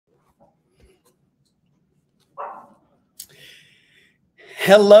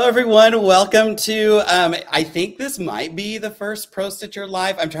Hello, everyone. Welcome to, I think this might be the first Pro Stitcher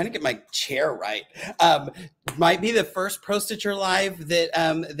Live. I'm trying to get my chair right. Might be the first Pro Stitcher Live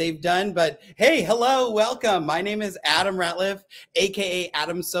that they've done, but hey, hello, welcome. My name is Adam Ratliff, AKA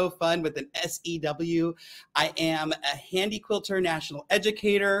Adam So Fun with an SEW. I am a handy quilter, national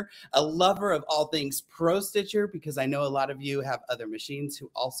educator, a lover of all things Pro Stitcher, because I know a lot of you have other machines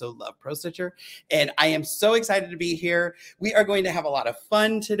who also love Pro Stitcher. And I am so excited to be here. We are going to have a lot of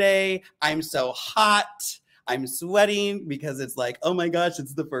fun today. I'm so hot. I'm sweating because it's like, oh my gosh,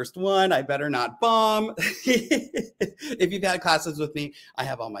 it's the first one. I better not bomb. If you've had classes with me, I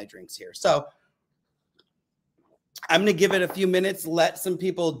have all my drinks here. So I'm going to give it a few minutes, let some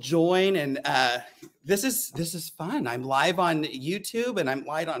people join. And this is fun. I'm live on YouTube and I'm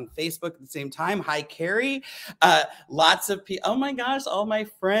live on Facebook at the same time. Hi, Carrie. Lots of people. Oh my gosh, all my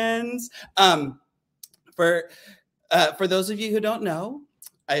friends. For those of you who don't know,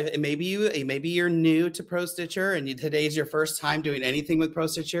 maybe you're new to Pro Stitcher and today's your first time doing anything with Pro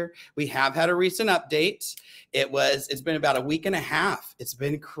Stitcher. We have had a recent update. It's been about a week and a half. It's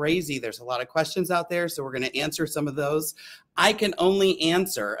been crazy. There's a lot of questions out there, so we're going to answer some of those. I can only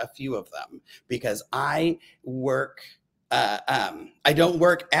answer a few of them because I work. I don't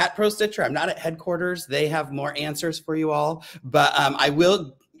work at Pro Stitcher. I'm not at headquarters. They have more answers for you all, but I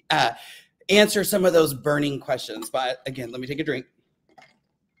will answer some of those burning questions. But again, let me take a drink.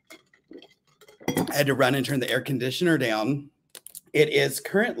 I had to run and turn the air conditioner down. It is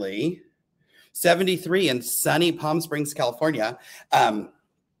currently 73 in sunny Palm Springs, California. Oh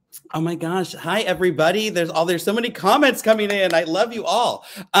my gosh. Hi, everybody. There's so many comments coming in. I love you all.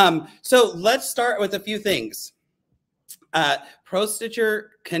 So let's start with a few things. Pro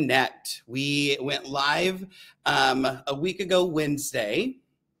Stitcher Connect. We went live a week ago, Wednesday.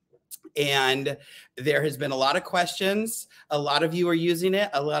 And there has been a lot of questions. A lot of you are using it.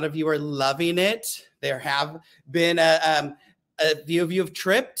 A lot of you are loving it. There have been a few of you have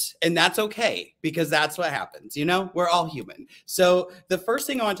tripped, and that's okay because that's what happens. You know, we're all human. So the first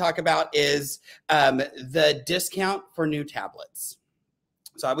thing I want to talk about is the discount for new tablets.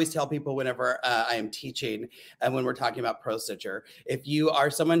 So I always tell people whenever I am teaching and when we're talking about Pro Stitcher, if you are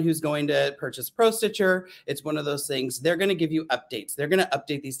someone who's going to purchase Pro Stitcher, it's one of those things. They're going to give you updates. They're going to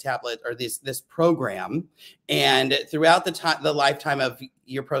update these tablets or this program. And throughout the lifetime of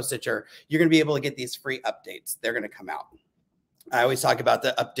your Pro Stitcher, you're going to be able to get these free updates. They're going to come out. I always talk about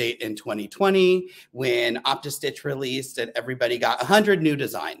the update in 2020 when OptiStitch released and everybody got 100 new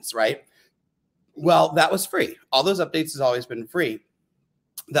designs, right? Well, that was free. All those updates has always been free.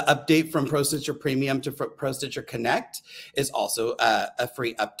 The update from Pro Stitcher Premium to Pro Stitcher Connect is also a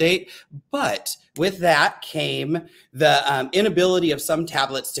free update. But with that came the inability of some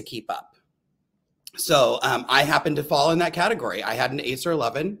tablets to keep up. So I happened to fall in that category. I had an Acer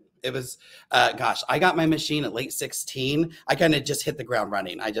 11. It was, gosh, I got my machine at late 16. I kind of just hit the ground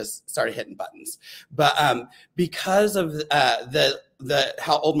running. I just started hitting buttons. But because of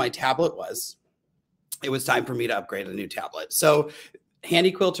how old my tablet was, it was time for me to upgrade a new tablet. So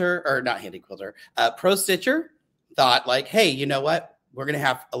Handy Quilter, or not Handy Quilter, Pro Stitcher thought like, hey, you know what? We're going to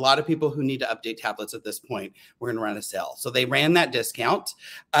have a lot of people who need to update tablets at this point. We're going to run a sale. So they ran that discount.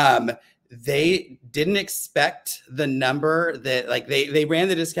 They didn't expect the number that like they ran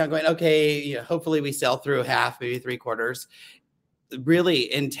the discount going, okay, you know, hopefully we sell through half, maybe 3/4.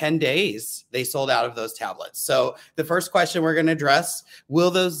 Really, in 10 days, they sold out of those tablets. So the first question we're going to address, will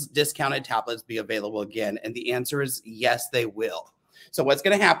those discounted tablets be available again? And the answer is yes, they will. So what's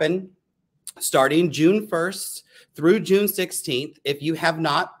going to happen starting June 1st through June 16th, if you have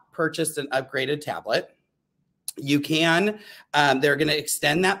not purchased an upgraded tablet, you can, they're going to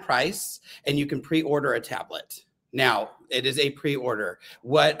extend that price and you can pre-order a tablet. Now, it is a pre-order.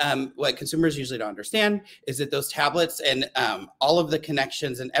 What consumers usually don't understand is that those tablets and all of the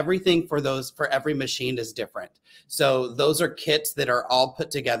connections and everything for every machine is different. So those are kits that are all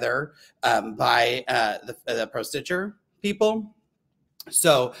put together by the Pro Stitcher people.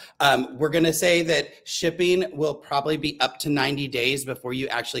 So we're going to say that shipping will probably be up to 90 days before you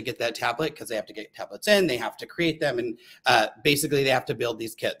actually get that tablet because they have to get tablets in, they have to create them, and basically they have to build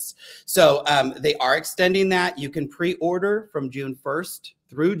these kits. So they are extending that. You can pre-order from June 1st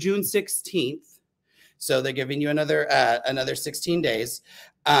through June 16th. So they're giving you another 16 days.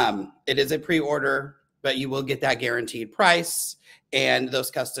 It is a pre-order, but you will get that guaranteed price. And those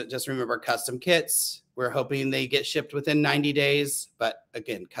just remember custom kits. We're hoping they get shipped within 90 days, but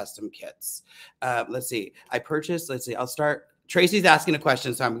again, custom kits. Let's see. I'll start. Tracy's asking a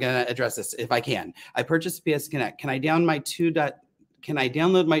question, so I'm going to address this if I can. I purchased PS Connect. Can I down my can I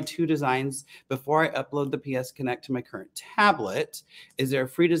download my 2 designs before I upload the PS Connect to my current tablet? Is there a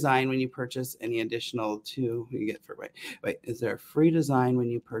free design when you purchase any additional 2 we get for wait, is there a free design when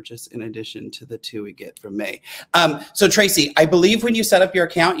you purchase in addition to the 2 we get from May? So Tracy, I believe when you set up your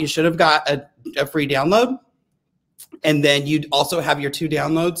account, you should have got a free download. And then you'd also have your 2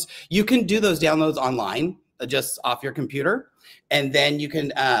 downloads. You can do those downloads online, just off your computer. And then you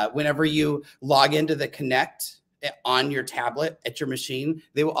can, whenever you log into the Connect on your tablet at your machine,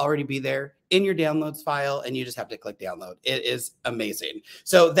 they will already be there in your downloads file, and you just have to click download. It is amazing.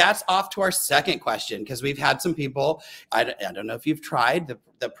 So that's off to our second question, because we've had some people, I don't know if you've tried,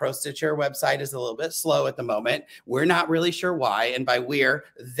 the Pro Stitcher website is a little bit slow at the moment. We're not really sure why. And by we're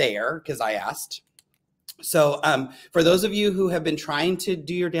there, because I asked. So for those of you who have been trying to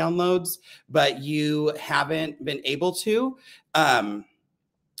do your downloads, but you haven't been able to,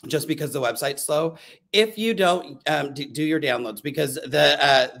 just because the website's slow, if you don't do your downloads, because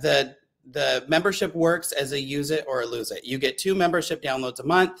the membership works as a use it or a lose it. You get 2 membership downloads a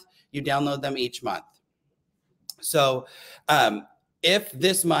month. You download them each month. So if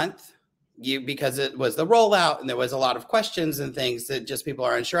this month, because it was the rollout and there was a lot of questions and things that just people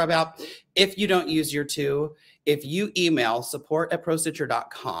are unsure about, if you don't use your 2, if you email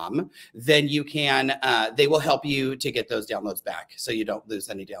support@prostitcher.com, then you can, they will help you to get those downloads back so you don't lose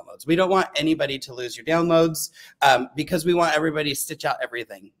any downloads. We don't want anybody to lose your downloads because we want everybody to stitch out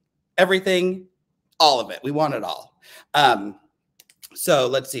everything, all of it. We want it all. So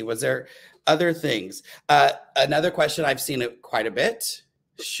let's see, was there other things? Another question I've seen it quite a bit.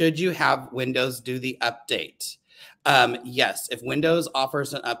 Should you have Windows do the update? Yes, if Windows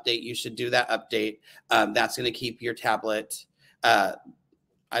offers an update, you should do that update. That's going to keep your tablet up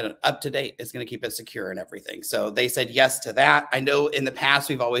to date. It's going to keep it secure and everything. So they said yes to that. I know in the past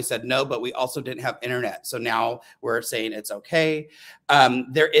we've always said no, but we also didn't have internet. So now we're saying it's okay.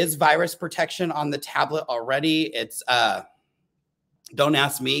 There is virus protection on the tablet already. It's don't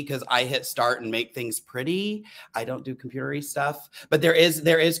ask me because I hit start and make things pretty. I don't do computery stuff, but there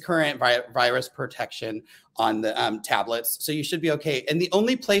is current virus protection on the tablets. So you should be okay. And the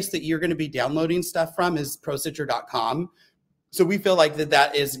only place that you're going to be downloading stuff from is prostitcher.com. So we feel like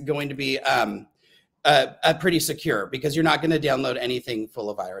that is going to be pretty secure because you're not going to download anything full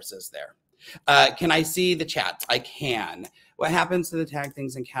of viruses there. Can I see the chat? I can. What happens to the tag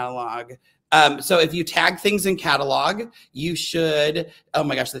things in catalog? So if you tag things in catalog, you should, oh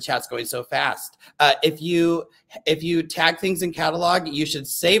my gosh, the chat's going so fast. If you tag things in catalog, you should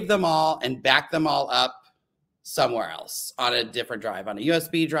save them all and back them all up somewhere else on a different drive, on a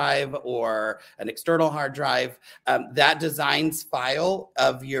USB drive or an external hard drive. That designs file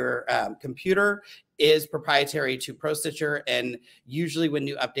of your computer is proprietary to ProStitcher, and usually when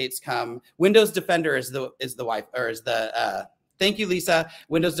new updates come, Windows Defender is the wife or is the thank you, Lisa.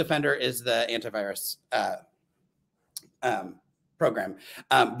 Windows Defender is the antivirus program.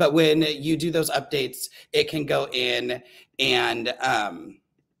 But when you do those updates, it can go in and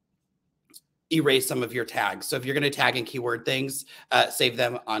erase some of your tags. So if you're going to tag and keyword things, save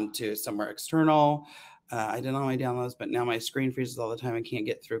them onto somewhere external. I did all my downloads, but now my screen freezes all the time. I can't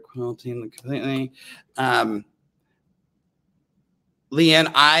get through quilting completely.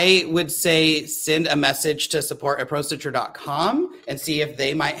 Leanne, I would say send a message to support@prostitcher.com and see if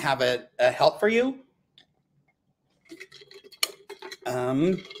they might have a help for you.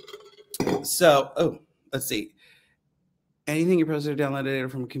 Let's see. Anything you ProStitcher downloaded data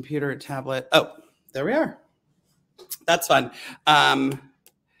from a computer or tablet? Oh, there we are. That's fun.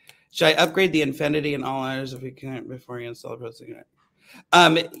 Should I upgrade the Infinity and all others if we can before you install ProStitcher?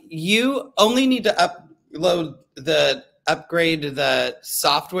 You only need to upgrade the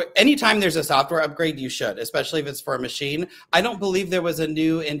software. Anytime there's a software upgrade, you should, especially if it's for a machine. I don't believe there was a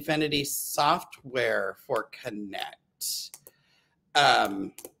new Infinity software for Connect.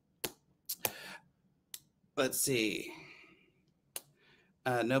 Let's see.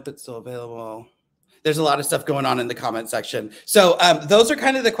 Nope, it's still available. There's a lot of stuff going on in the comment section. So those are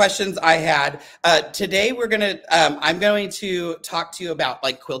kind of the questions I had. Today I'm going to talk to you about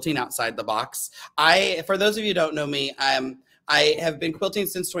like quilting outside the box. For those of you who don't know me, I have been quilting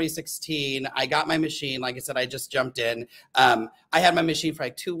since 2016. I got my machine. Like I said, I just jumped in. I had my machine for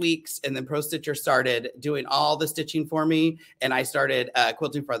like 2 weeks, and then ProStitcher started doing all the stitching for me, and I started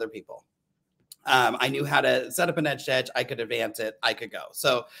quilting for other people. I knew how to set up an edge to edge. I could advance it. I could go.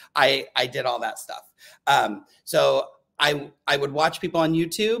 So I did all that stuff. So I would watch people on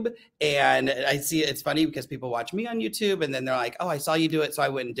YouTube, and I see it's funny because people watch me on YouTube and then they're like, oh, I saw you do it, so I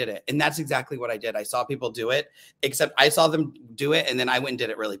went and did it. And that's exactly what I did. I saw people do it, except I saw them do it and then I went and did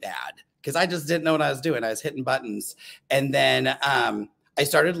it really bad. because I just didn't know what I was doing. I was hitting buttons. And then I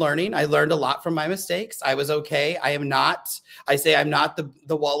started learning. I learned a lot from my mistakes. I was okay. I'm not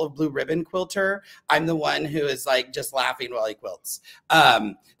the wall of blue ribbon quilter. I'm the one who is like just laughing while he quilts.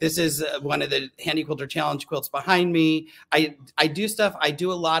 This is one of the Handy Quilter Challenge quilts behind me. I do stuff. I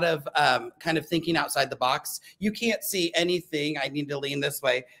do a lot of kind of thinking outside the box. You can't see anything. I need to lean this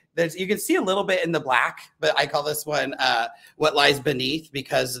way. You can see a little bit in the black, but I call this one what lies beneath,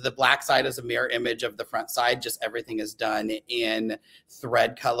 because the black side is a mirror image of the front side. Just everything is done in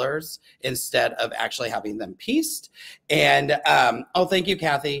thread colors instead of actually having them pieced. And oh, thank you,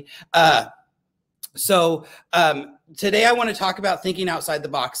 Kathy. So today I want to talk about thinking outside the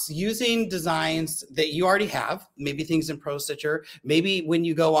box, using designs that you already have, maybe things in Pro Stitcher. Maybe when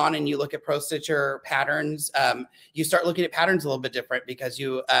you go on and you look at Pro Stitcher patterns, you start looking at patterns a little bit different because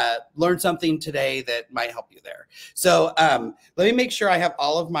you learned something today that might help you there. So let me make sure I have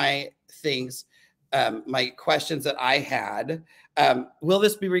all of my things, my questions that I had. Will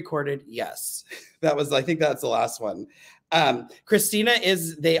this be recorded? Yes. I think that's the last one. Christina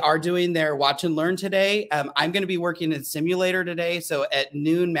they are doing their watch and learn today. I'm going to be working in simulator today. So at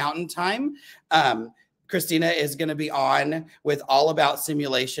noon Mountain Time, Christina is going to be on with all about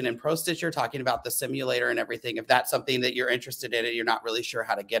simulation and Pro Stitcher, talking about the simulator and everything. If that's something that you're interested in and you're not really sure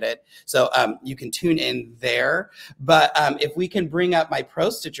how to get it. So you can tune in there. But if we can bring up my Pro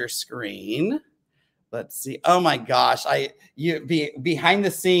Stitcher screen, let's see. Oh my gosh. Behind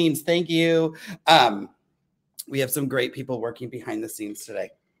the scenes. Thank you. We have some great people working behind the scenes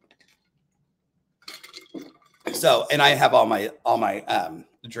today. So, and I have all my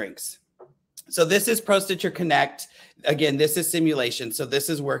drinks. So this is Pro Stitcher Connect. Again, this is simulation. So this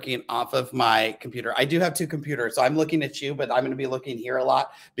is working off of my computer. I do have two computers, so I'm looking at you, but I'm going to be looking here a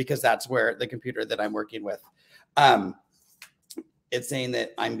lot because that's where the computer that I'm working with. It's saying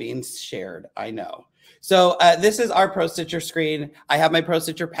that I'm being shared. I know. So this is our Pro Stitcher screen. I have my Pro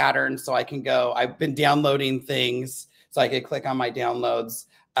Stitcher pattern, so I can go. I've been downloading things, so I can click on my downloads,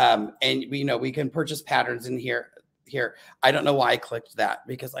 and we can purchase patterns in here. I don't know why I clicked that,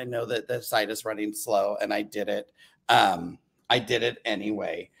 because I know that the site is running slow, and I did it. I did it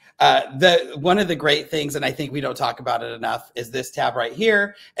anyway. One of the great things, and I think we don't talk about it enough, is this tab right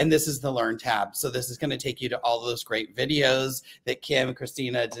here, and this is the Learn tab. So this is going to take you to all those great videos that Kim,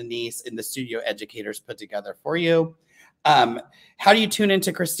 Christina, Denise, and the studio educators put together for you. How do you tune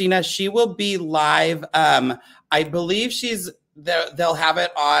into Christina? She will be live. I believe they'll have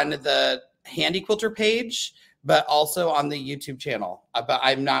it on the Handy Quilter page, but also on the YouTube channel. But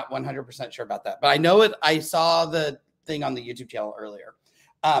I'm not 100% sure about that. But I know it. I saw the thing on the YouTube channel earlier.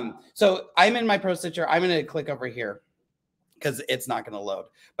 So I'm in my Pro Stitcher. I'm going to click over here because it's not going to load.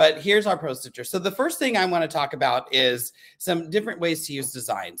 But here's our Pro Stitcher. So the first thing I want to talk about is some different ways to use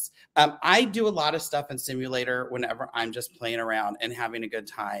designs. I do a lot of stuff in Simulator whenever I'm just playing around and having a good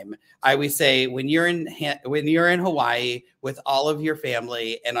time. I always say when you're in Hawaii with all of your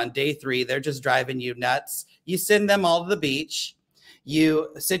family, and on day 3 they're just driving you nuts, you send them all to the beach. You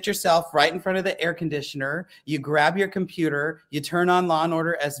sit yourself right in front of the air conditioner, you grab your computer, you turn on Law &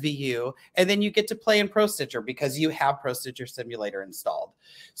 Order SVU, and then you get to play in Pro Stitcher because you have Pro Stitcher Simulator installed.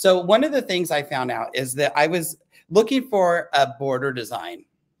 So one of the things I found out is that I was looking for a border design,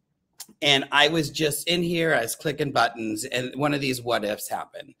 and I was just in here, I was clicking buttons, and one of these what ifs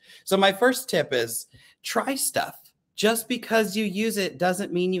happened. So my first tip is try stuff. Just because you use it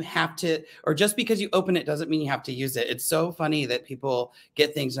doesn't mean you have to, or just because you open it doesn't mean you have to use it. It's so funny that people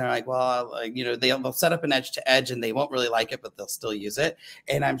get things and they're like, well, they'll set up an edge to edge and they won't really like it, but they'll still use it.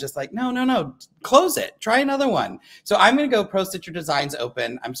 And I'm just like, no, close it. Try another one. So I'm going to go Pro Stitcher Designs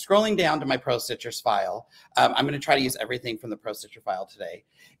open. I'm scrolling down to my Pro Stitchers file. I'm going to try to use everything from the Pro Stitcher file today.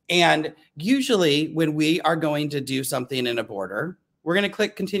 And usually when we are going to do something in a border, we're going to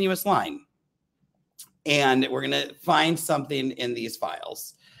click continuous line. And we're going to find something in these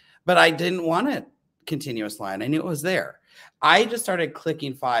files. But I didn't want a continuous line. I knew it was there. I just started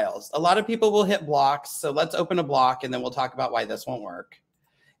clicking files. A lot of people will hit blocks. So let's open a block, and then we'll talk about why this won't work.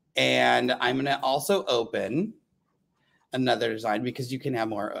 And I'm going to also open another design because you can have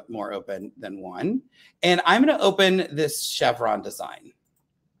more open than one. And I'm going to open this chevron design.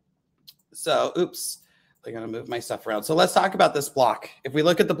 So, oops. I'm going to move my stuff around. So let's talk about this block. If we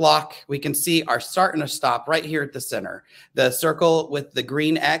look at the block, we can see our start and a stop right here at the center. The circle with the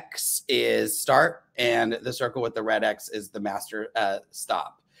green X is start, and the circle with the red X is the master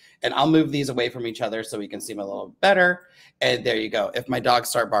stop. And I'll move these away from each other so we can see them a little better. And there you go. If my dogs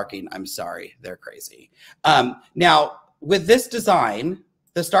start barking, I'm sorry. They're crazy. Now, with this design,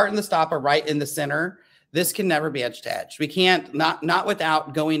 the start and the stop are right in the center. This can never be edge to edge. We can't, not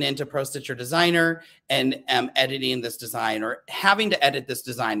without going into Pro Stitcher Designer and editing this design or having to edit this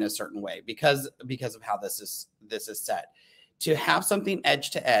design in a certain way because of how this is set. To have something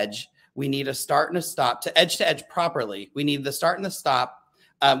edge to edge, we need a start and a stop. To edge properly, we need the start and the stop,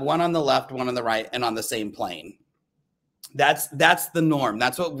 one on the left, one on the right, and on the same plane. That's the norm.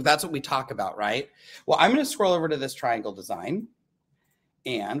 That's what we talk about, right? Well, I'm going to scroll over to this triangle design,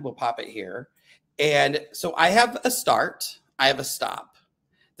 and we'll pop it here. And so I have a start, I have a stop.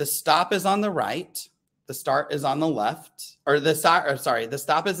 The stop is on the right, the start is on the left, or the stop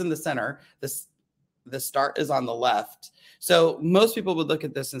is in the center, the start is on the left. So most people would look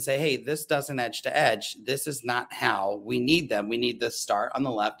at this and say, hey, this doesn't edge to edge. This is not how we need them. We need the start on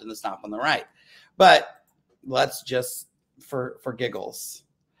the left and the stop on the right. But let's just, for giggles,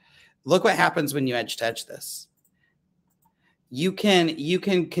 look what happens when you edge to edge this. You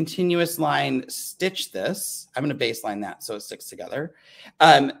can continuous line stitch this. I'm going to baseline that so it sticks together.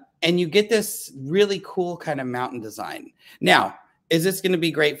 And you get this really cool kind of mountain design. Now, is this going to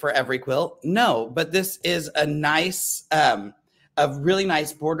be great for every quilt? No, but this is a nice, a really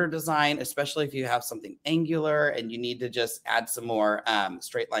nice border design, especially if you have something angular and you need to just add some more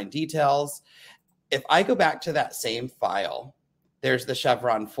straight line details. If I go back to that same file, there's the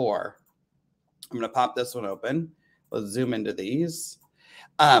chevron 4. I'm going to pop this one open. Let's zoom into these.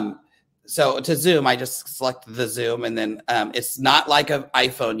 So to zoom, I just select the zoom, and then it's not like an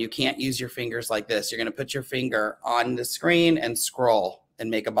iPhone. You can't use your fingers like this. You're going to put your finger on the screen and scroll and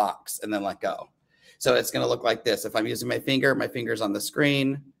make a box and then let go. So it's going to look like this. If I'm using my finger's on the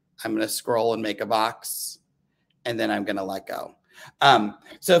screen. I'm going to scroll and make a box, and then I'm going to let go.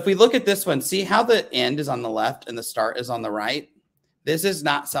 So if we look at this one, see how the end is on the left and the start is on the right? This is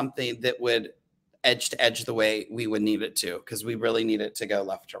not something that would edge to edge the way we would need it to, because we really need it to go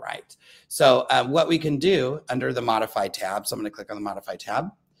left to right. So what we can do under the Modify tab, so I'm going to click on the Modify tab.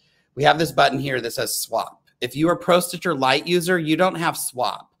 We have this button here that says Swap. If you are a Pro Stitcher Lite user, you don't have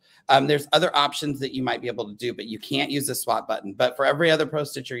Swap. There's other options that you might be able to do, but you can't use the Swap button. But for every other Pro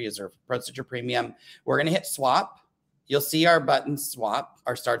Stitcher user, Pro Stitcher Premium, we're going to hit Swap. You'll see our button Swap,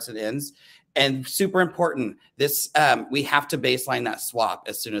 our starts and ends. And super important, this we have to baseline that swap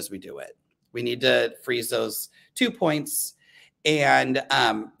as soon as we do it. We need to freeze those 2 points. And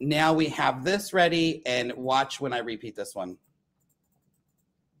now we have this ready, and watch when I repeat this one.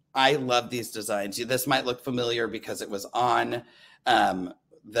 I love these designs. This might look familiar because it was on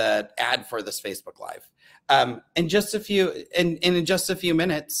the ad for this Facebook Live. In just a few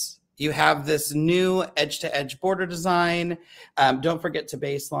minutes, you have this new edge-to-edge border design. Don't forget to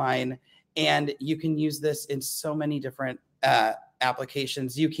baseline. And you can use this in so many different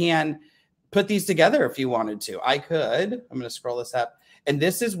applications. You can put these together if you wanted to. I'm going to scroll this up. And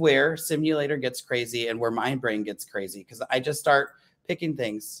this is where Simulator gets crazy and where my brain gets crazy, because I just start picking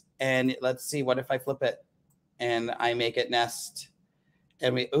things. And let's see, what if I flip it and I make it nest?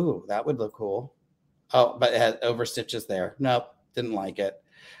 And ooh, that would look cool. Oh, but it has over stitches there. Nope, didn't like it.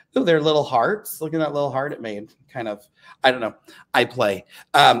 Ooh, they're little hearts. Look at that little heart it made. Kind of, I don't know. I play.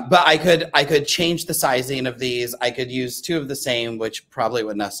 But I could change the sizing of these. I could use 2 of the same, which probably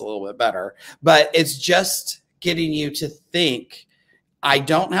would nest a little bit better. But it's just getting you to think, I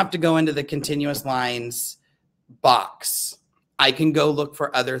don't have to go into the continuous lines box. I can go look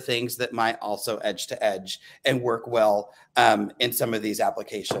for other things that might also edge to edge and work well in some of these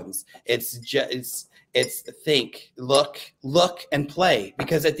applications. It's think, look, and play.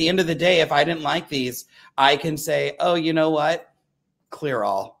 Because at the end of the day, if I didn't like these, I can say, oh, you know what? Clear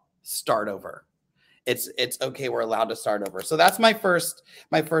all, start over. It's okay. We're allowed to start over. So that's my first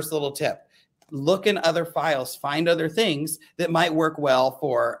little tip. Look in other files, find other things that might work well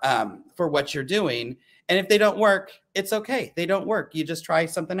for what you're doing. And if they don't work, it's okay. They don't work. You just try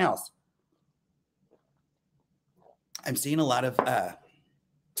something else. I'm seeing a lot of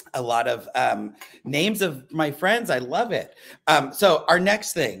names of my friends. I love it. So our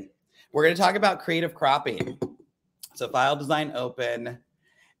next thing, we're going to talk about creative cropping. So file design open,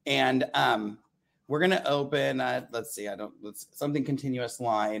 and we're going to open, let's see, something continuous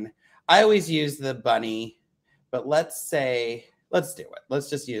line. I always use the bunny, but let's do it. Let's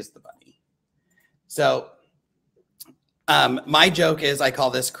just use the bunny. So my joke is I call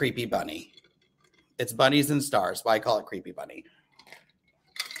this creepy bunny. It's bunnies and stars, but I call it creepy bunny.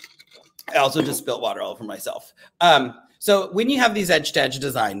 I also just spilled water all over myself. So when you have these edge-to-edge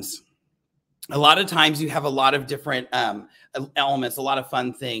designs, a lot of times you have a lot of different elements, a lot of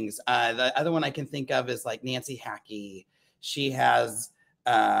fun things. The other one I can think of is like Nancy Hackey. She has,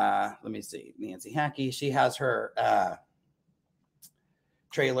 let me see, Nancy Hackey. She has her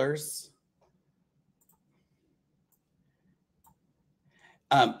trailers.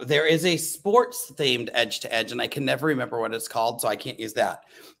 There is a sports themed edge to edge, and I can never remember what it's called, so I can't use that.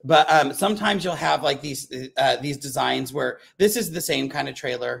 But sometimes you'll have like these designs where this is the same kind of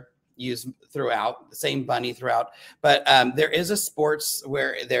trailer used throughout, the same bunny throughout. But there is a sports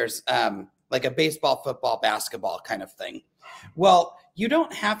where there's like a baseball, football, basketball kind of thing. Well, you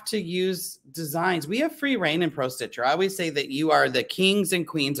don't have to use designs. We have free reign in Pro Stitcher. I always say that you are the kings and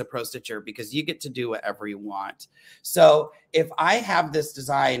queens of Pro Stitcher because you get to do whatever you want. So if I have this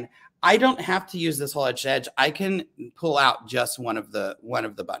design, I don't have to use this whole edge to edge. I can pull out just one of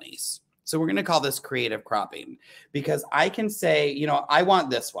the bunnies. So we're going to call this creative cropping because I can say, you know, I want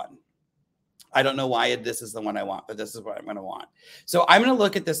this one. I don't know why this is the one I want, but this is what I'm going to want. So I'm going to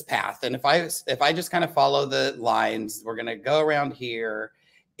look at this path. And if I just kind of follow the lines, we're going to go around here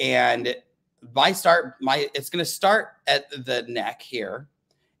and it's going to start at the neck here.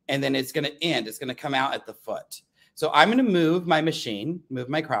 And then it's going to end. It's going to come out at the foot. So I'm going to move my machine, move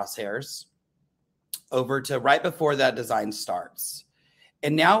my crosshairs over to right before that design starts.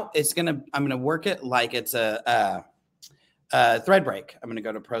 And now I'm going to work it like it's a thread break. I'm going to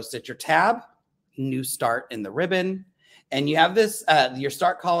go to Pro Stitcher tab, new start in the ribbon. And you have this, your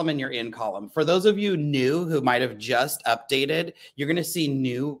start column and your end column. For those of you new who might have just updated, you're going to see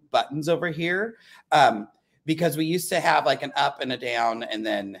new buttons over here because we used to have like an up and a down and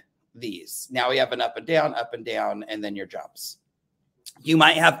then these. Now we have an up and down, and then your jumps. You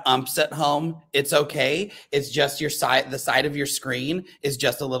might have umps at home. It's okay. It's just the side of your screen is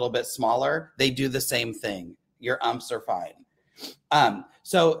just a little bit smaller. They do the same thing. Your umps are fine.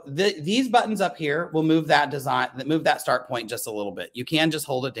 So these buttons up here will move that start point just a little bit. You can just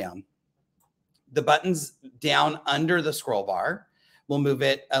hold it down. The buttons down under the scroll bar will move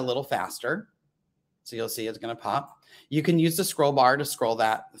it a little faster. So you'll see it's going to pop. You can use the scroll bar to scroll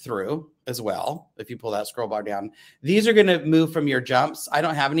that through as well. If you pull that scroll bar down, these are going to move from your jumps. I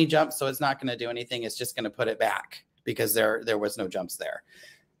don't have any jumps, so it's not going to do anything. It's just going to put it back because there was no jumps there.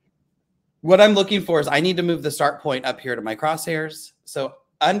 What I'm looking for is I need to move the start point up here to my crosshairs. So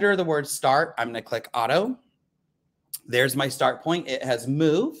under the word start, I'm going to click auto. There's my start point. It has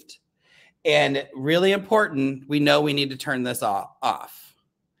moved. And really important, we know we need to turn this off.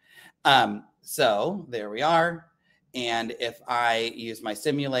 So there we are. And if I use my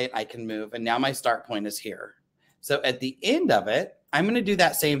simulate, I can move. And now my start point is here. So at the end of it, I'm going to do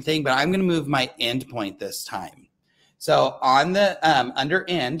that same thing, but I'm going to move my end point this time. So on the under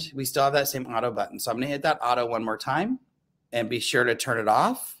end, we still have that same auto button. So I'm going to hit that auto one more time and be sure to turn it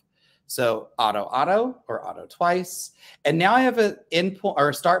off. So auto or auto twice. And now I have an end point or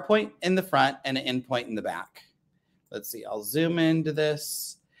a start point in the front and an end point in the back. Let's see. I'll zoom into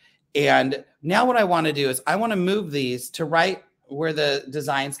this. And now what I want to do is I want to move these to right where the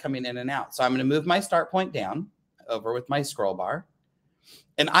design's coming in and out. So I'm going to move my start point down over with my scroll bar.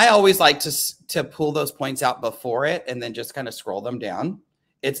 And I always like to pull those points out before it and then just kind of scroll them down.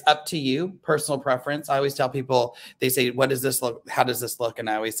 It's up to you, personal preference. I always tell people, they say, what does this look? How does this look? And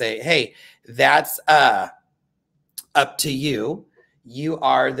I always say, hey, that's up to you. You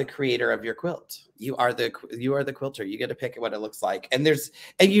are the creator of your quilt. You are the quilter. You get to pick what it looks like. And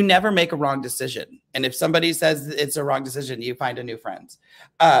you never make a wrong decision. And if somebody says it's a wrong decision, you find a new friend.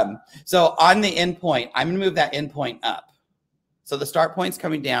 So on the end point, I'm going to move that end point up. So the start point's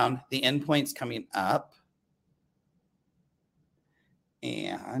coming down, the end point's coming up.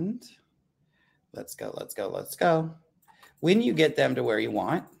 And let's go. When you get them to where you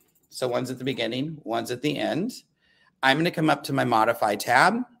want, so one's at the beginning, one's at the end, I'm going to come up to my modify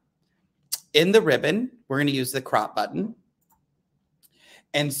tab. In the ribbon, we're going to use the crop button.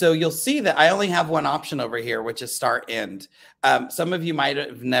 And so you'll see that I only have one option over here, which is start end. Some of you might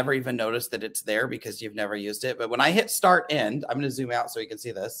have never even noticed that it's there because you've never used it. But when I hit start end, I'm going to zoom out so you can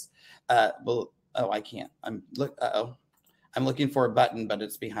see this. Oh, I can't. I'm looking for a button, but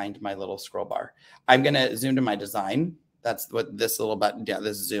it's behind my little scroll bar. I'm going to zoom to my design. That's what this little button down,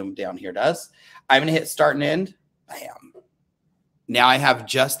 this zoom down here does. I'm going to hit start and end. Bam. Now I have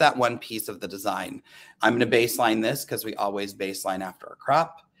just that one piece of the design. I'm going to baseline this because we always baseline after a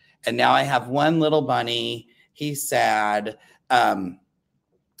crop. And now I have one little bunny. He's sad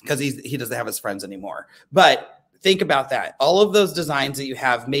because he doesn't have his friends anymore. But think about that. All of those designs that you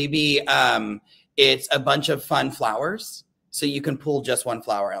have, maybe it's a bunch of fun flowers. So you can pull just one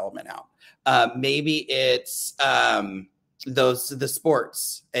flower element out. Maybe it's the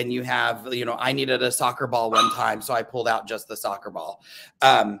sports, and you have, I needed a soccer ball one time, so I pulled out just the soccer ball.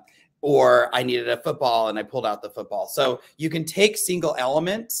 Or I needed a football and I pulled out the football. So you can take single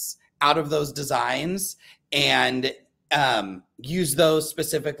elements out of those designs and use those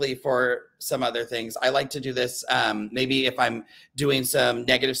specifically for some other things. I like to do this maybe if I'm doing some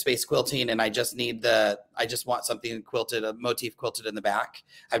negative space quilting and I just want something quilted, a motif quilted in the back.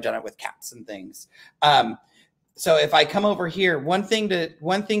 I've done it with cats and things. So if I come over here, one thing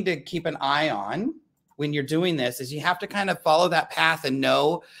to keep an eye on when you're doing this is you have to kind of follow that path and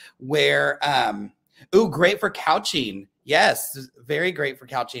know where, ooh, great for couching. Yes, very great for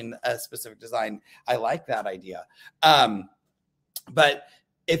couching a specific design. I like that idea. But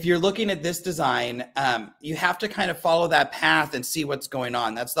if you're looking at this design, you have to kind of follow that path and see what's going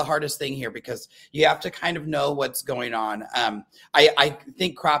on. That's the hardest thing here because you have to kind of know what's going on. I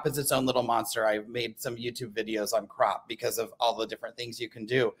think crop is its own little monster. I've made some YouTube videos on crop because of all the different things you can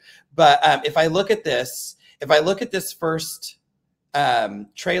do. But if I look at this first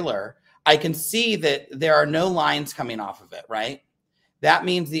trailer, I can see that there are no lines coming off of it, right? That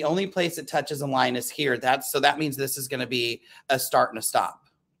means the only place it touches a line is here. So that means this is going to be a start and a stop,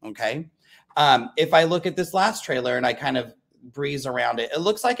 okay? If I look at this last trailer and I kind of breeze around it, it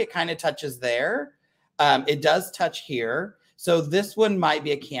looks like it kind of touches there. It does touch here. So this one might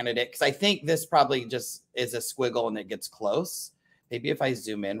be a candidate because I think this probably just is a squiggle and it gets close. Maybe if I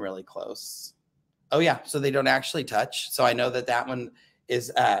zoom in really close. Oh yeah, so they don't actually touch. So I know that that one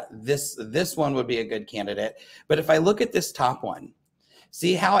is this one would be a good candidate. But if I look at this top one,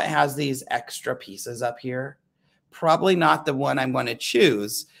 see how it has these extra pieces up here? Probably not the one I'm going to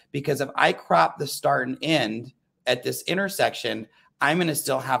choose because if I crop the start and end at this intersection, I'm going to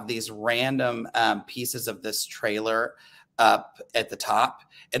still have these random pieces of this trailer up at the top.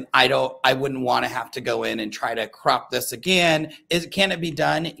 And I wouldn't want to have to go in and try to crop this again. Can it be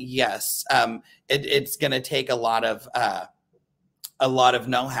done? Yes. It's going to take a lot of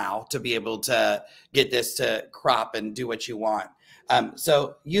know-how to be able to get this to crop and do what you want.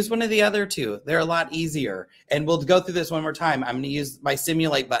 So use one of the other two. They're a lot easier. And we'll go through this one more time. I'm going to use my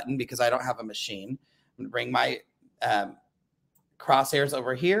simulate button because I don't have a machine. I'm going to bring my crosshairs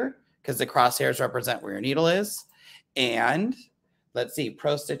over here because the crosshairs represent where your needle is. And let's see,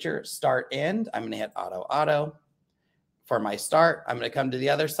 Pro Stitcher, start, end. I'm going to hit auto, auto. For my start, I'm going to come to the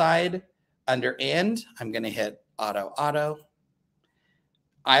other side. Under end, I'm going to hit auto, auto.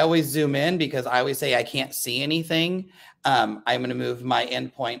 I always zoom in because I always say I can't see anything. I'm going to move my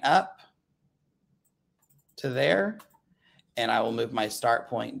end point up to there, and I will move my start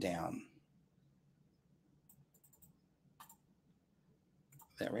point down.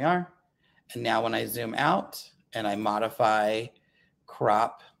 There we are. And now when I zoom out and I modify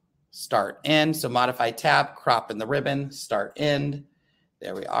crop, start, end. So modify tab, crop in the ribbon, start, end.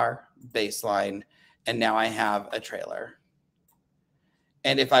 There we are, baseline. And now I have a trailer.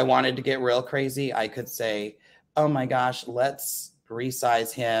 And if I wanted to get real crazy, I could say, oh my gosh, let's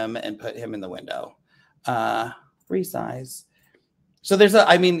resize him and put him in the window. Resize. So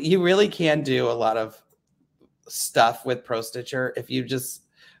I mean, you really can do a lot of stuff with Pro Stitcher if you just,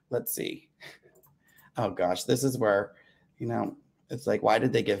 let's see. Oh gosh, this is where, you know, it's like, why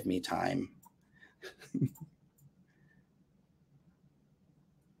did they give me time?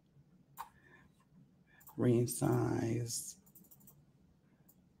 Resize.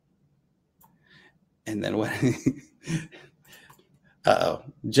 And then what? Uh-oh,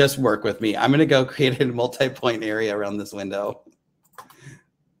 just work with me. I'm going to go create a multi-point area around this window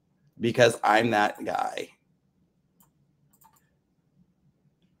because I'm that guy.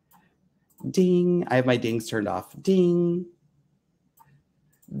 Ding. I have my dings turned off. Ding.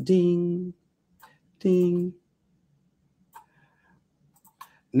 Ding. Ding.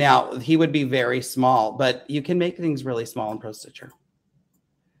 Now, he would be very small, but you can make things really small in Pro Stitcher.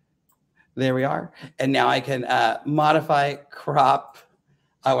 There we are. And now I can modify, crop.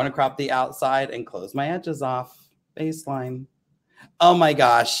 I want to crop the outside and close my edges off. Baseline. Oh my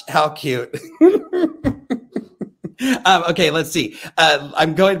gosh, how cute. Okay, let's see.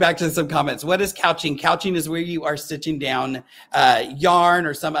 I'm going back to some comments. What is couching? Couching is where you are stitching down yarn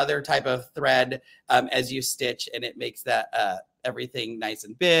or some other type of thread as you stitch, and it makes that everything nice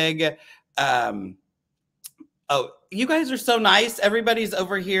and big. Oh, you guys are so nice. Everybody's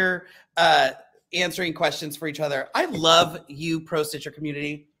over here answering questions for each other. I love you, Pro Stitcher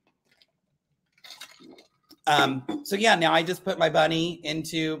community. So yeah, now I just put my bunny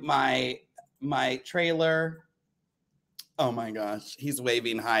into my trailer. Oh my gosh, he's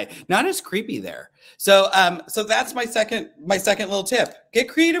waving hi. Not as creepy there. So so that's my second little tip. Get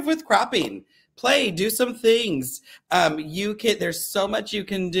creative with cropping. Play, do some things. There's so much you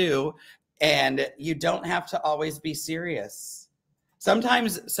can do, and you don't have to always be serious.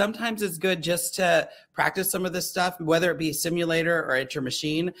 Sometimes it's good just to practice some of this stuff, whether it be simulator or at your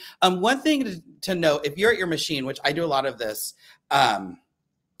machine. One thing to note, if you're at your machine, which I do a lot of this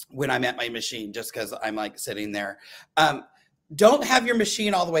when I'm at my machine, just because I'm like sitting there, don't have your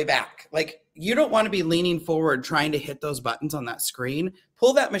machine all the way back. Like, you don't want to be leaning forward trying to hit those buttons on that screen.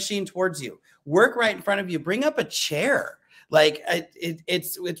 Pull that machine towards you. Work right in front of you. Bring up a chair. Like,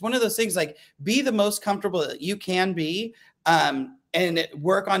 it's one of those things, like, be the most comfortable that you can be, and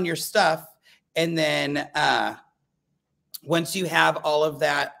work on your stuff. And then once you have all of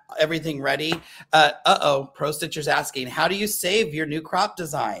that, everything ready, Pro Stitcher's asking, how do you save your new crop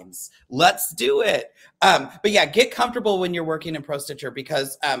designs? Let's do it. But yeah, get comfortable when you're working in Pro Stitcher,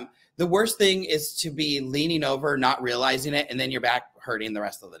 because the worst thing is to be leaning over, not realizing it, and then your back hurting the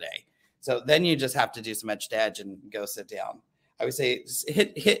rest of the day. So then you just have to do some edge to edge and go sit down. I would say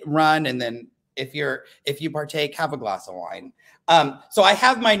hit run, and then if you partake, have a glass of wine. So I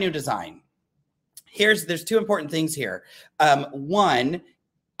have my new design. There's two important things here. One,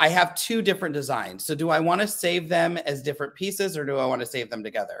 I have two different designs. So do I want to save them as different pieces, or do I want to save them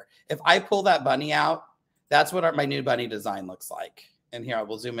together? If I pull that bunny out, that's what my new bunny design looks like. And here I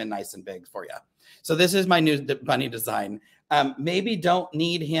will zoom in nice and big for you. So this is my new bunny design. Maybe don't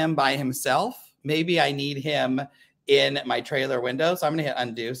need him by himself. Maybe I need him in my trailer window. So I'm going to hit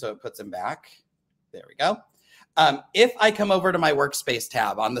undo so it puts him back. There we go. If I come over to my workspace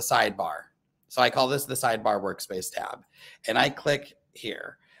tab on the sidebar, so I call this the sidebar workspace tab, and I click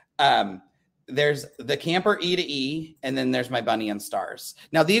here, there's the camper E to E, and then there's my bunny and stars.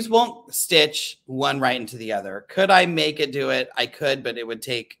 Now these won't stitch one right into the other. Could I make it do it? I could, but it would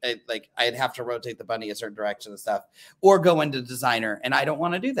take, like, I'd have to rotate the bunny a certain direction and stuff, or go into designer, and I don't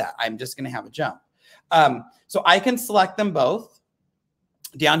want to do that. I'm just going to have a jump. So I can select them both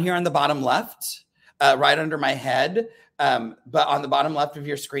down here on the bottom left, right under my head. But on the bottom left of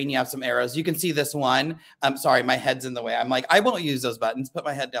your screen, you have some arrows. You can see this one. I'm sorry, my head's in the way. I'm like, I won't use those buttons. Put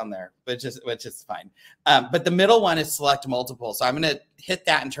my head down there, which is fine. But the middle one is select multiple. So I'm going to hit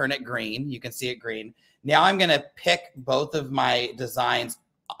that and turn it green. You can see it green. Now I'm going to pick both of my designs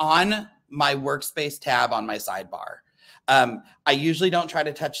on my workspace tab on my sidebar. I usually don't try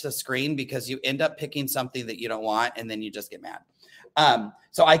to touch the screen, because you end up picking something that you don't want, and then you just get mad.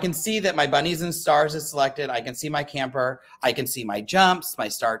 So I can see that my bunnies and stars is selected. I can see my camper. I can see my jumps, my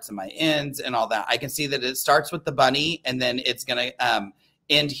starts and my ends and all that. I can see that it starts with the bunny, and then it's going to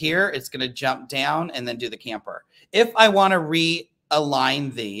end here. It's going to jump down and then do the camper. If I want to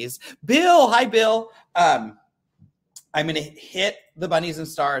realign these, Bill, hi, Bill. I'm going to hit the bunnies and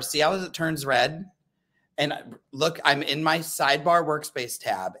stars. See how it turns red? And look, I'm in my sidebar workspace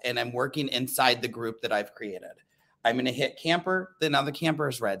tab, and I'm working inside the group that I've created. I'm going to hit camper. Then now the camper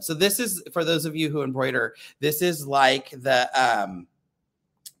is red. So this is, for those of you who embroider, this is like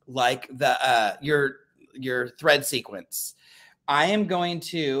your thread sequence. I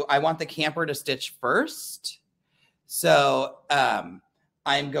want the camper to stitch first. So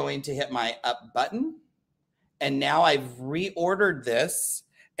I'm going to hit my up button. And now I've reordered this,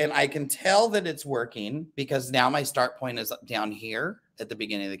 and I can tell that it's working, because now my start point is down here at the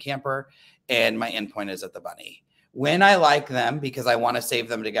beginning of the camper, and my end point is at the bunny. When I like them, because I want to save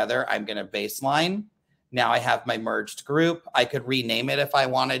them together, I'm going to baseline. Now I have my merged group. I could rename it if I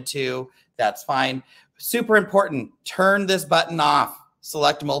wanted to. That's fine. Super important. Turn this button off.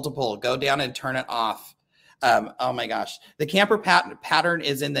 Select multiple. Go down and turn it off. Oh my gosh. The camper pattern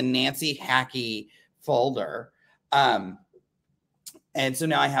is in the Nancy Hackey folder. And so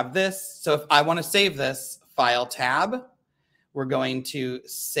now I have this. So if I want to save this, File tab, we're going to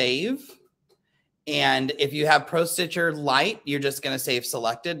save. And if you have Pro Stitcher Lite, you're just going to save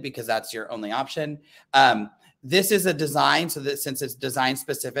selected, because that's your only option. This is a design, so that since it's design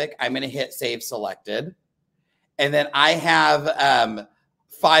specific, I'm going to hit save selected. And then I have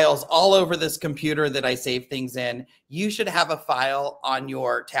files all over this computer that I save things in. You should have a file on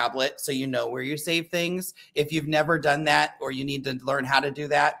your tablet so you know where you save things. If you've never done that, or you need to learn how to do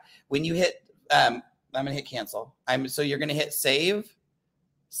that, when you hit, I'm going to hit cancel. So you're going to hit save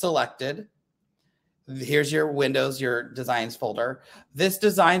selected. Here's your Windows, your designs folder. This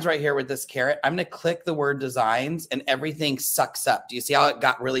designs right here with this caret. I'm going to click the word designs, and everything sucks up. Do you see how it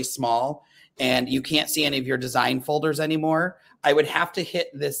got really small and you can't see any of your design folders anymore? I would have to hit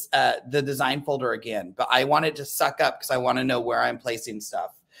this, the design folder again, but I want it to suck up because I want to know where I'm placing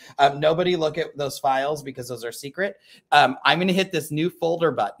stuff. Nobody look at those files because those are secret. I'm going to hit this new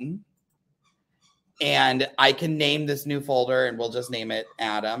folder button, and I can name this new folder, and we'll just name it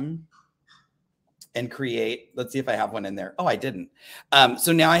Adam. And create. Let's see if I have one in there. Oh, I didn't.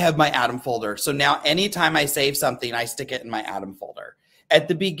 So now I have my Adam folder. So now anytime I save something, I stick it in my Adam folder. at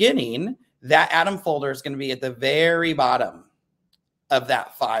the beginning, that Atom folder is going to be at the very bottom of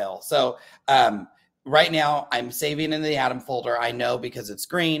that file. So right now I'm saving in the Atom folder. I know because it's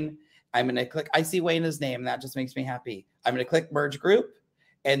green. I'm going to click, I see Wayne's name. That just makes me happy. I'm going to click merge group.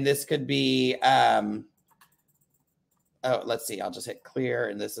 And this could be, oh, let's see. I'll just hit clear.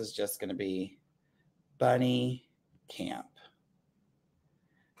 And this is just going to be Bunny Camp.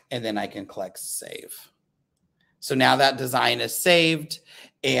 And then I can click save. So now that design is saved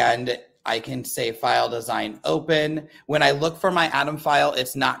and I can say file design open. When I look for my Atom file,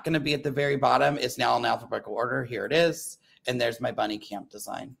 it's not going to be at the very bottom. It's now in alphabetical order. Here it is. And there's my bunny camp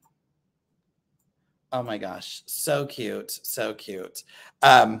design. Oh my gosh. So cute. So cute.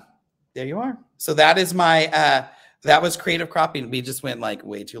 There you are. So that is my, that was creative cropping. We just went like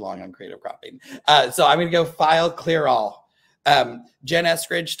way too long on creative cropping. So I'm going to go file clear all. Jen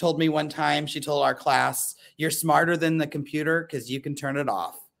Eskridge told me one time, she told our class, you're smarter than the computer because you can turn it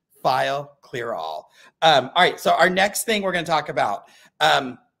off. File clear all. All right. So our next thing we're going to talk about,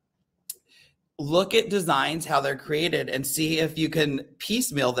 look at designs, how they're created, and see if you can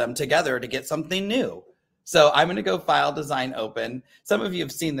piecemeal them together to get something new. So I'm going to go file design open. Some of you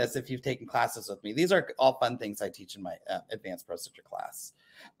have seen this if you've taken classes with me. These are all fun things I teach in my advanced Pro Stitcher class.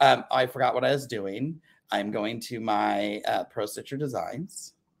 I forgot what I was doing. I'm going to my Pro Stitcher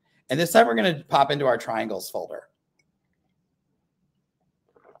designs. And this time we're going to pop into our triangles folder.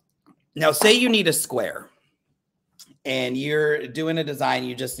 Now, say you need a square and you're doing a design,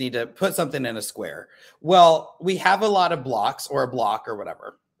 you just need to put something in a square. Well, we have a lot of blocks or a block or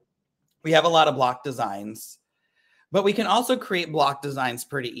whatever. We have a lot of block designs, but we can also create block designs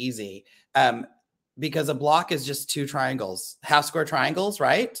pretty easy because a block is just two triangles, half square triangles,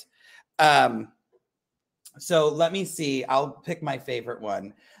 right? So let me see. I'll pick my favorite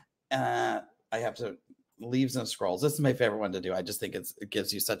one. I have to leaves and scrolls. This is my favorite one to do. I just think it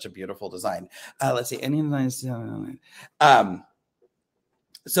gives you such a beautiful design. Let's see. Any nice.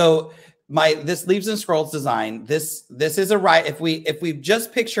 So this leaves and scrolls design. This is a right. If we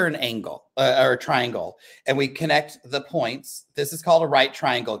just picture an angle or a triangle and we connect the points, this is called a right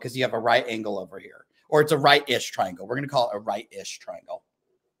triangle because you have a right angle over here, or it's a right-ish triangle. We're going to call it a right-ish triangle.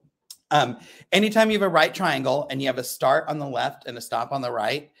 Anytime you have a right triangle and you have a start on the left and a stop on the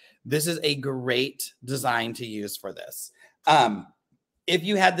right, this is a great design to use for this. If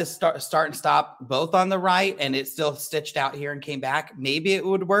you had this start and stop both on the right and it's still stitched out here and came back, maybe it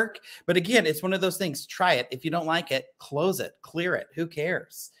would work. But again, it's one of those things. Try it. If you don't like it, close it, clear it. Who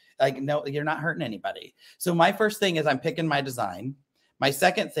cares? Like, no, you're not hurting anybody. So my first thing is I'm picking my design. My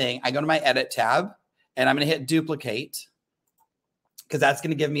second thing, I go to my edit tab and I'm going to hit duplicate because that's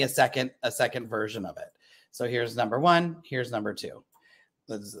going to give me a second version of it. So here's number one. Here's number two.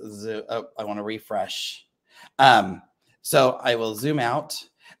 I want to refresh. So I will zoom out.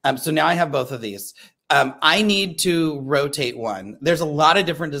 So now I have both of these. I need to rotate one. There's a lot of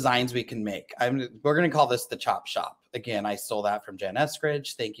different designs we can make. We're going to call this the chop shop. Again, I stole that from Jen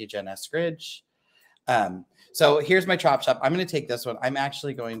Eskridge. Thank you, Jen Eskridge. So here's my chop shop. I'm going to take this one. I'm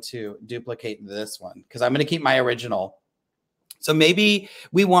actually going to duplicate this one because I'm going to keep my original. So maybe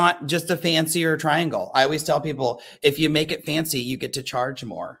we want just a fancier triangle. I always tell people, if you make it fancy, you get to charge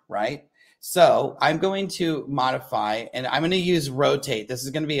more, right? So I'm going to modify, and I'm going to use rotate. This is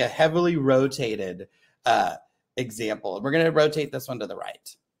going to be a heavily rotated example. We're going to rotate this one to the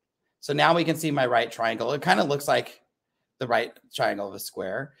right. So now we can see my right triangle. It kind of looks like the right triangle of a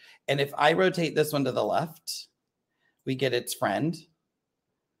square. And if I rotate this one to the left, we get its friend.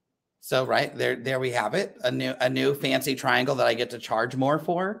 So right there we have it, a new fancy triangle that I get to charge more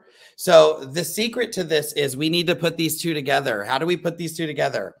for. So the secret to this is we need to put these two together. How do we put these two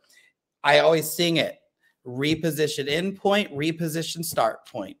together? I always sing it. Reposition end point, reposition start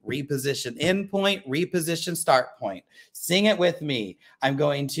point, reposition end point, reposition start point. Sing it with me. I'm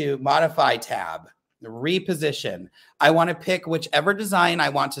going to modify tab, reposition. I want to pick whichever design I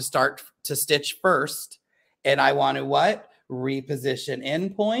want to start to stitch first. And I want to what? Reposition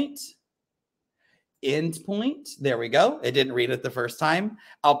end point. There we go. It didn't read it the first time.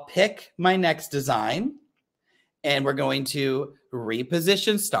 I'll pick my next design and we're going to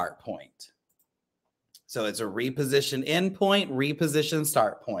reposition start point. So it's a reposition end point, reposition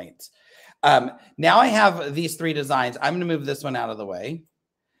start point. Now I have these three designs. I'm going to move this one out of the way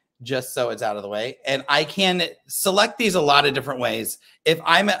just so it's out of the way. And I can select these a lot of different ways. If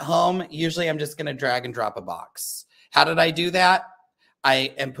I'm at home, usually I'm just going to drag and drop a box. How did I do that?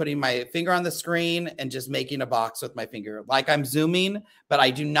 I am putting my finger on the screen and just making a box with my finger, like I'm zooming, but I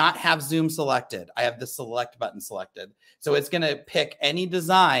do not have zoom selected. I have the select button selected. So it's going to pick any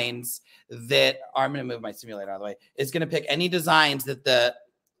designs that I'm going to move my simulator out of the way. It's going to pick any designs that the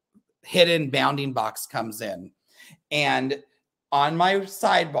hidden bounding box comes in. And on my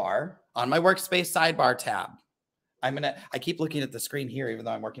sidebar, on my workspace sidebar tab, I keep looking at the screen here, even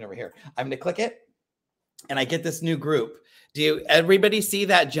though I'm working over here. I'm going to click it and I get this new group. Do everybody see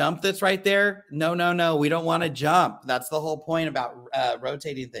that jump that's right there? No, no, no. We don't want to jump. That's the whole point about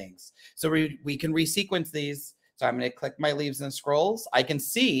rotating things. So we can resequence these. So I'm going to click my leaves and scrolls. I can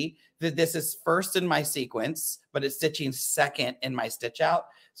see that this is first in my sequence, but it's stitching second in my stitch out.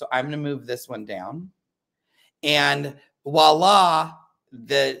 So I'm going to move this one down. And voila,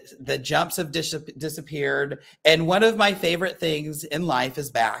 the jumps have disappeared. And one of my favorite things in life is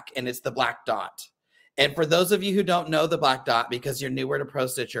back, and it's the black dot. And for those of you who don't know the black dot because you're newer to Pro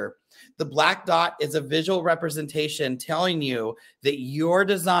Stitcher, the black dot is a visual representation telling you that your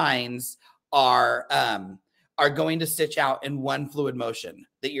designs are going to stitch out in one fluid motion,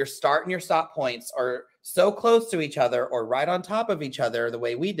 that your start and your stop points are so close to each other or right on top of each other, the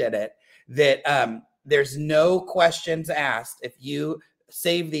way we did it, that there's no questions asked. If you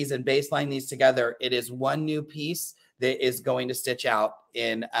save these and baseline these together, it is one new piece that is going to stitch out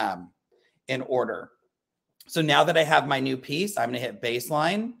in order. So now that I have my new piece, I'm going to hit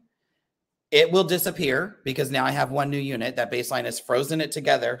baseline. It will disappear because now I have one new unit. That baseline has frozen it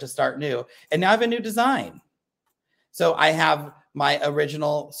together to start new. And now I have a new design. So I have my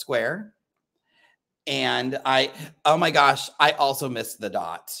original square. And oh my gosh, I also missed the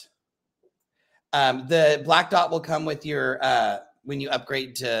dot. The black dot will come with your, when you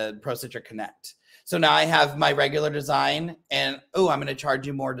upgrade to Pro Stitcher Connect. So now I have my regular design and, oh, I'm going to charge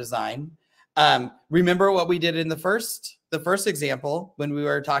you more design. Remember what we did in the first example when we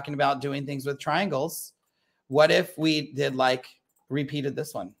were talking about doing things with triangles? What if we did repeated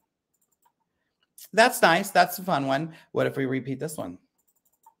this one? That's nice. That's a fun one. What if we repeat this one?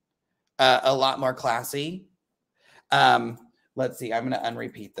 A lot more classy. Let's see. I'm going to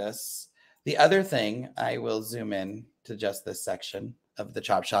unrepeat this. The other thing, I will zoom in to just this section of the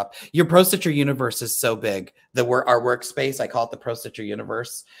Chop Shop. Your Pro Stitcher universe is so big. Our workspace, I call it the Pro Stitcher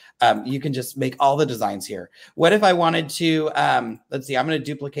universe. You can just make all the designs here. What if I wanted to, let's see, I'm going to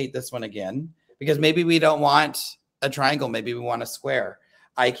duplicate this one again because maybe we don't want a triangle. Maybe we want a square.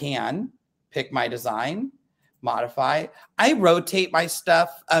 I can pick my design, modify. I rotate my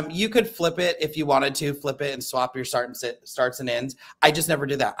stuff. You could flip it if you wanted to, flip it and swap your starts and ends. I just never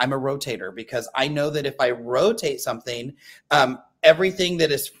do that. I'm a rotator because I know that if I rotate something, everything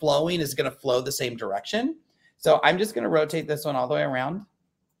that is flowing is going to flow the same direction. So I'm just going to rotate this one all the way around.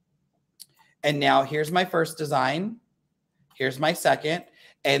 And now here's my first design. Here's my second.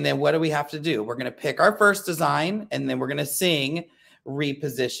 And then what do we have to do? We're going to pick our first design and then we're going to sing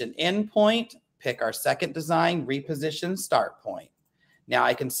reposition endpoint, pick our second design, reposition start point. Now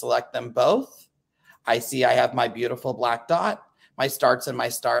I can select them both. I see I have my beautiful black dot. My starts and my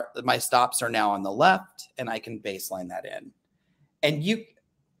stops are now on the left and I can baseline that in. And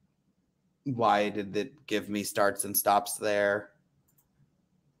why did it give me starts and stops there?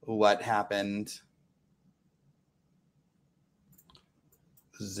 What happened?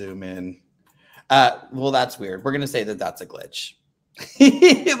 Zoom in. Well, that's weird. We're going to say that that's a glitch.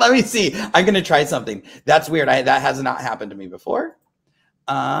 Let me see. I'm going to try something. That's weird. That has not happened to me before.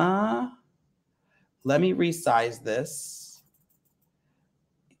 Let me resize this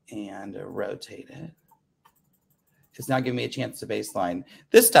and rotate it. It's not giving me a chance to baseline.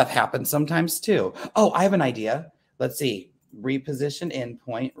 This stuff happens sometimes too. Oh, I have an idea. Let's see. Reposition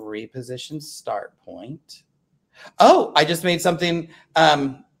endpoint, reposition start point. Oh, I just made something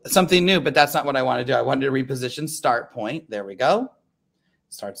new, but that's not what I want to do. I wanted to reposition start point. There we go.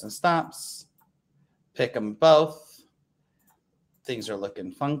 Starts and stops. Pick them both. Things are looking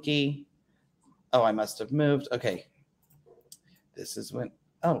funky. Oh, I must have moved. Okay. This is when,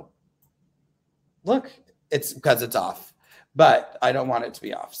 oh, look, it's because it's off, but I don't want it to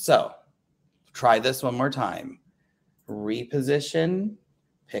be off. So try this one more time. Reposition,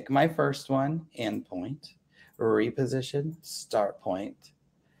 pick my first one, endpoint, reposition, start point.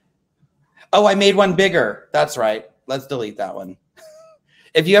 Oh, I made one bigger. That's right. Let's delete that one.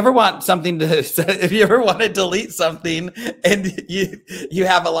 If you ever want something to, if you ever want to delete something and you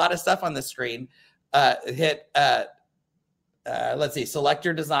have a lot of stuff on the screen, hit, let's see, select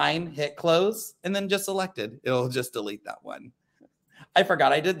your design, hit close, and then just selected. It'll just delete that one. I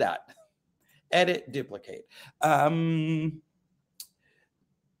forgot I did that. Edit, duplicate.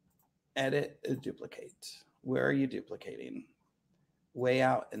 Edit, duplicate. Where are you duplicating? way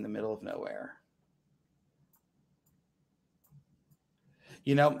out in the middle of nowhere.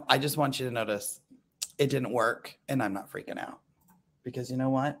 You know, I just want you to notice it didn't work, and I'm not freaking out because you know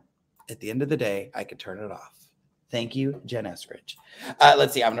what? At the end of the day, I could turn it off. Thank you, Jen Eskridge.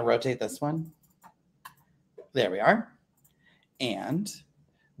 Let's see. I'm going to rotate this one. There we are. And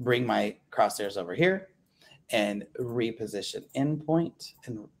bring my crosshairs over here and reposition endpoint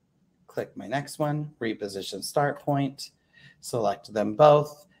and click my next one, reposition start point, select them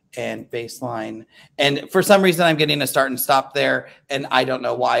both and baseline. And for some reason, I'm getting a start and stop there. And I don't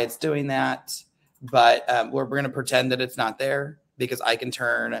know why it's doing that, but we're going to pretend that it's not there because I can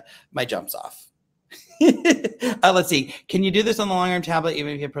turn my jumps off. Let's see. Can you do this on the long arm tablet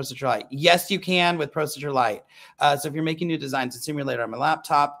even if you have Pro Stitcher Lite? Yes, you can with Pro Stitcher Lite. So if you're making new designs in Simulator on my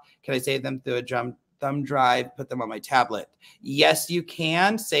laptop, can I save them through a thumb drive, put them on my tablet? Yes, you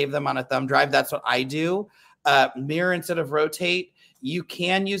can save them on a thumb drive. That's what I do. Mirror instead of rotate. You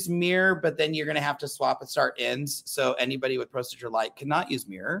can use mirror, but then you're going to have to swap at start ends. So anybody with Pro Stitcher Lite cannot use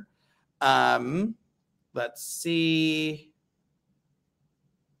mirror. Let's see.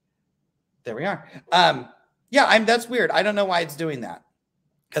 There we are. Yeah, that's weird. I don't know why it's doing that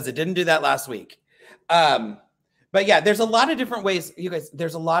because it didn't do that last week. But yeah, there's a lot of different ways, you guys,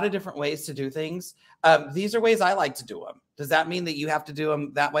 there's a lot of different ways to do things. These are ways I like to do them. Does that mean that you have to do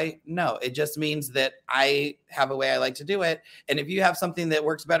them that way? No, it just means that I have a way I like to do it. And if you have something that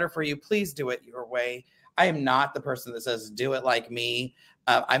works better for you, please do it your way. I am not the person that says, do it like me.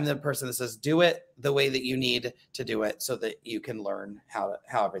 I'm the person that says, do it the way that you need to do it so that you can learn how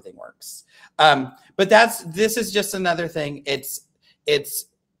everything works. But this is just another thing. It's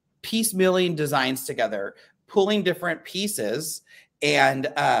piecemealing designs together, pulling different pieces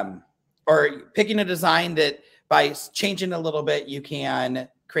and, or picking a design that by changing a little bit, you can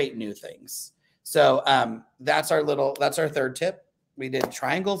create new things. So that's our third tip. We did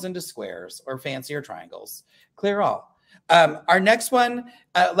triangles into squares or fancier triangles. Clear all. Our next one,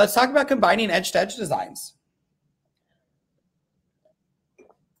 let's talk about combining edge-to-edge designs.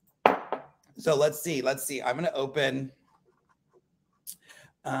 So let's see. I'm going to open.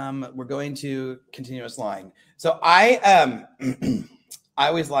 We're going to continuous line. So I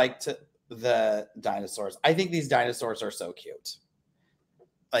always liked the dinosaurs. I think these dinosaurs are so cute.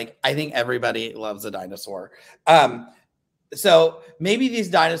 Like, I think everybody loves a dinosaur. So maybe these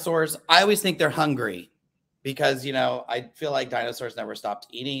dinosaurs, I always think they're hungry because, you know, I feel like dinosaurs never stopped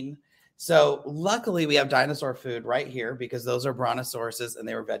eating. So luckily we have dinosaur food right here because those are brontosauruses and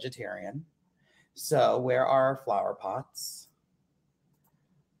they were vegetarian. So where are our flower pots?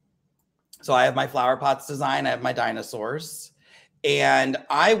 So I have my flower pots design. I have my dinosaurs. And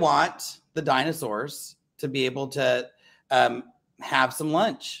I want the dinosaurs to be able to have some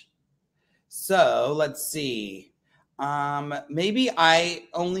lunch. So let's see. Maybe I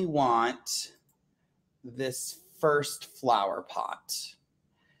only want this first flower pot.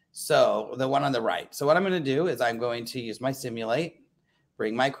 So the one on the right. So what I'm going to do is I'm going to use my simulate,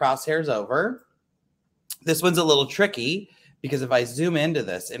 bring my crosshairs over. This one's a little tricky because if I zoom into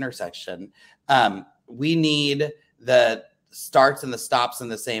this intersection, we need the starts and the stops in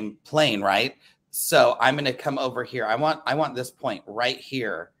the same plane, right? So I'm going to come over here. I want this point right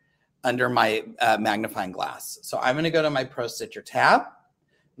here under my magnifying glass. So I'm going to go to my Pro Stitcher tab,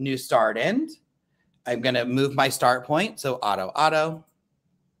 new start end. I'm going to move my start point. So auto.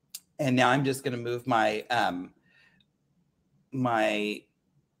 And now I'm just going to move my, my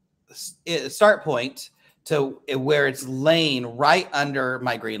start point to where it's laying right under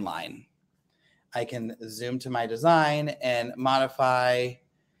my green line. I can zoom to my design and modify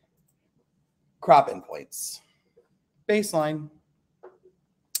crop endpoints. Baseline.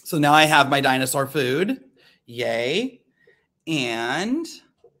 So now I have my dinosaur food. Yay. And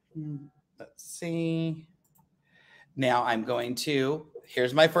let's see. Now I'm going to,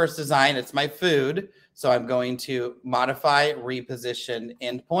 here's my first design. It's my food. So I'm going to modify reposition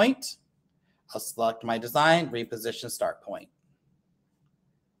endpoint. I'll select my design, reposition start point.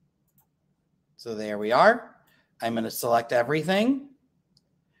 So there we are. I'm going to select everything,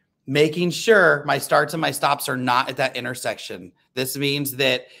 making sure my starts and my stops are not at that intersection. This means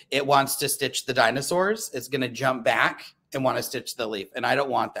that it wants to stitch the dinosaurs. It's going to jump back and want to stitch the leaf. And I don't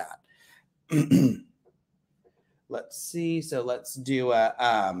want that. Let's see. So let's do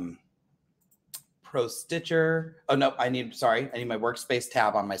a Pro Stitcher. Oh, no, I need my workspace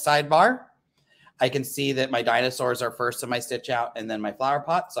tab on my sidebar. I can see that my dinosaurs are first in my stitch out and then my flower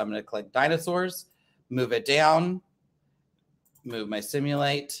pot. So I'm going to click dinosaurs, move it down, move my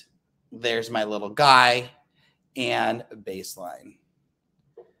simulate. There's my little guy and baseline.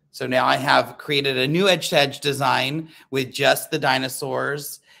 So now I have created a new edge to edge design with just the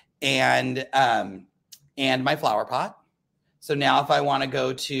dinosaurs and my flower pot. So now if I want to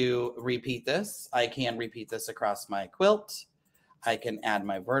go to repeat this, I can repeat this across my quilt. I can add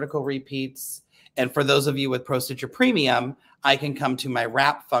my vertical repeats. And for those of you with Pro Stitcher Premium, I can come to my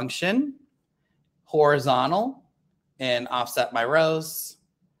wrap function, horizontal, and offset my rows.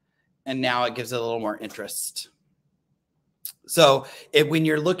 And now it gives it a little more interest. So when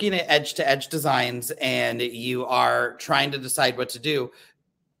you're looking at edge-to-edge designs and you are trying to decide what to do,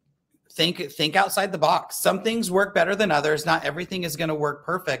 think outside the box. Some things work better than others. Not everything is going to work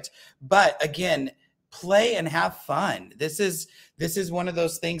perfect. But again, play and have fun. This is one of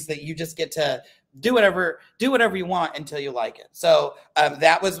those things that you just get to do whatever you want until you like it. So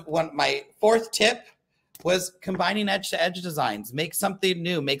that was my fourth tip was combining edge-to-edge designs. Make something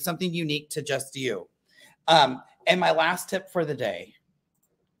new. Make something unique to just you. And my last tip for the day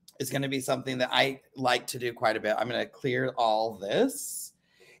is going to be something that I like to do quite a bit. I'm going to clear all this,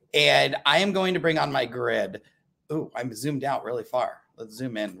 and I am going to bring on my grid. Ooh, I'm zoomed out really far. Let's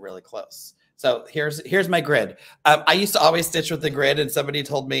zoom in really close. So here's my grid. I used to always stitch with the grid, and somebody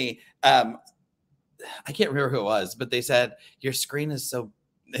told me, I can't remember who it was, but they said your screen is so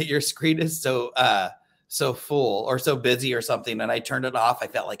so full or so busy or something. And I turned it off. I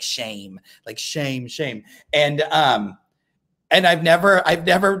felt like shame. And I've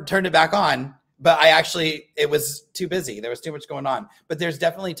never turned it back on, but it was too busy. There was too much going on, but there's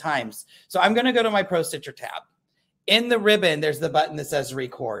definitely times. So I'm going to go to my Pro Stitcher tab. In the ribbon, there's the button that says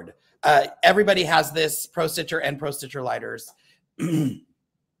record. Everybody has this, Pro Stitcher and Pro Stitcher Lighters. We're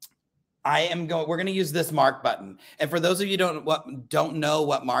going to use this mark button. And for those of you don't know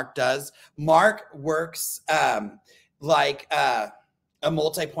what mark does, mark works like a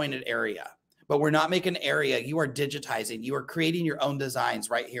multi-pointed area, but we're not making an area. You are digitizing. You are creating your own designs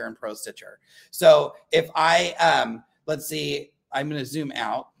right here in Pro Stitcher. So if let's see, I'm going to zoom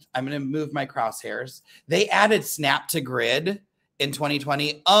out. I'm going to move my crosshairs. They added snap to grid in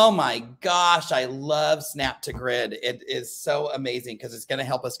 2020. Oh my gosh, I love snap to grid. It is so amazing because it's going to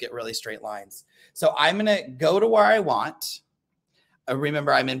help us get really straight lines. So I'm going to go to where I want.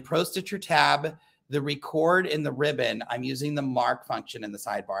 Remember, I'm in Pro Stitcher tab, the record in the ribbon. I'm using the mark function in the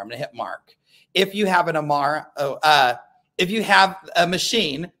sidebar. I'm going to hit mark. If you have if you have a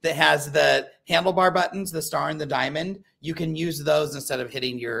machine that has the handlebar buttons, the star and the diamond, you can use those instead of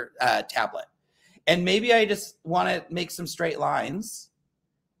hitting your tablet. And maybe I just want to make some straight lines.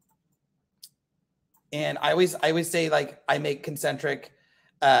 And I always say, like, I make concentric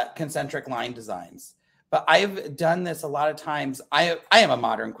line designs. But I've done this a lot of times. I am a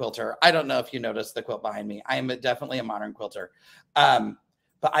modern quilter. I don't know if you noticed the quilt behind me. I am definitely a modern quilter. But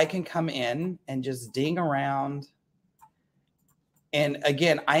I can come in and just ding around. And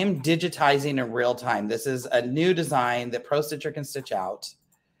again, I am digitizing in real time. This is a new design that Pro Stitcher can stitch out.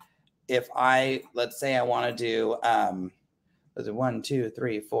 If let's say I want to do, was it 1, 2,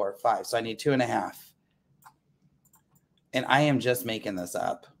 3, 4, 5. So I need 2.5. And I am just making this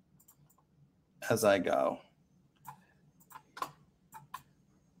up as I go.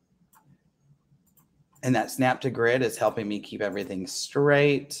 And that snap to grid is helping me keep everything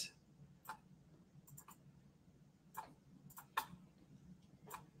straight.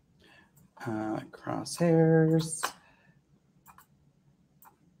 Crosshairs.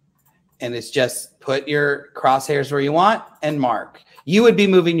 And it's just put your crosshairs where you want and mark. You would be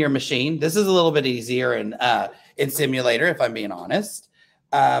moving your machine. This is a little bit easier in Simulator, if I'm being honest.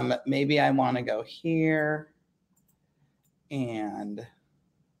 Maybe I want to go here and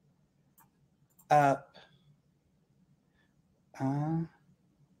up. Oh,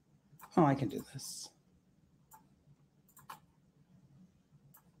 I can do this.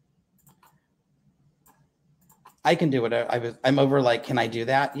 I can do it. I'm over like, can I do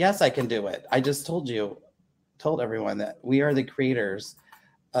that? Yes, I can do it. I just told everyone that we are the creators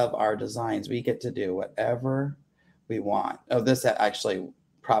of our designs. We get to do whatever we want. Oh, this actually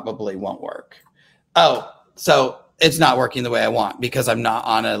probably won't work. Oh, so it's not working the way I want because I'm not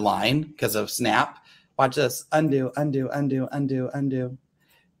on a line because of snap. Watch this. Undo, undo, undo, undo, undo.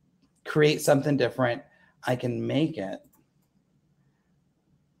 Create something different. I can make it.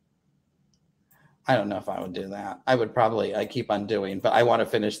 I don't know if I would do that. I keep undoing, but I want to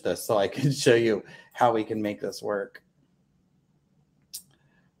finish this so I can show you how we can make this work.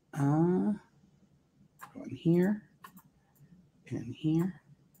 Go in here, in here.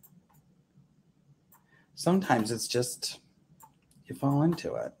 Sometimes it's just, you fall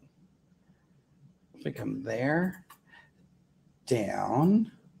into it. If we come there,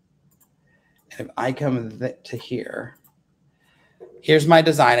 down, and if I come to here, Here's my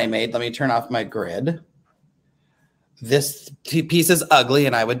design I made. Let me turn off my grid. This piece is ugly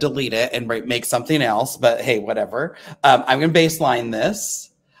and I would delete it and make something else, but hey, whatever. I'm going to baseline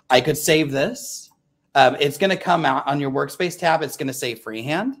this. I could save this. It's going to come out on your workspace tab. It's going to say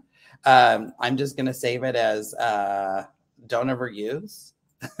freehand. I'm just going to save it as don't ever use.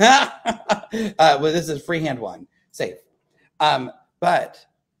 Well, this is freehand one. Save. But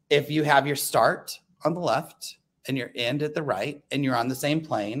if you have your start on the left and your end at the right and you're on the same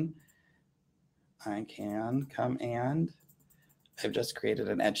plane, I can come and I've just created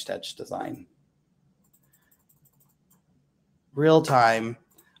an edge to edge design. Real time.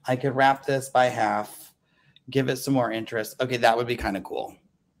 I could wrap this by half, give it some more interest. Okay, that would be kind of cool.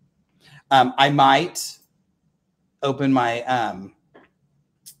 I might open my,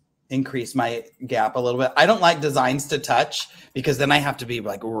 increase my gap a little bit. I don't like designs to touch because then I have to be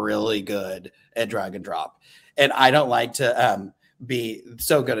like really good at drag and drop. And I don't like to, be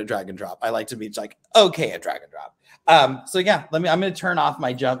so good at drag and drop. I like to be like, okay at drag and drop. So yeah, I'm going to turn off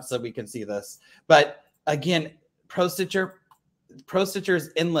my jump so we can see this. But again, Pro Stitcher's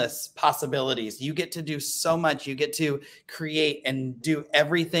endless possibilities. You get to do so much. You get to create and do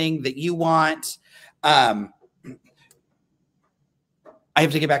everything that you want. I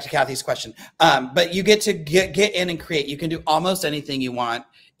have to get back to Kathy's question. But you get to get in and create. You can do almost anything you want.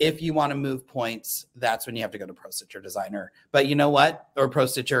 If you want to move points, that's when you have to go to Pro Stitcher Designer. But you know what? Or Pro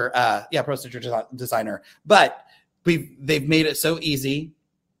Stitcher, Pro Stitcher Designer. But they've made it so easy.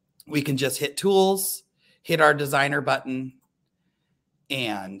 We can just hit Tools, hit our Designer button,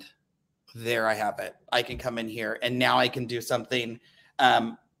 and there I have it. I can come in here, and now I can do something,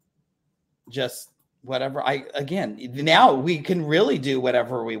 just whatever. Now we can really do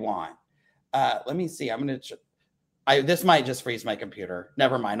whatever we want. Let me see. I'm going to. This might just freeze my computer.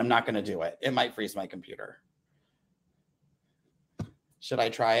 Never mind. I'm not going to do it. It might freeze my computer. Should I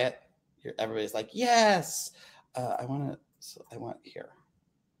try it? Everybody's like, yes. I want here.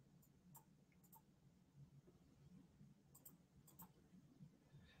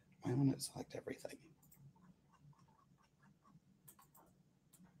 I want to select everything.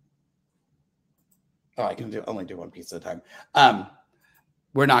 Oh, I can only do one piece at a time.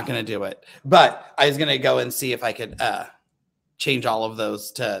 We're not going to do it, but I was going to go and see if I could change all of those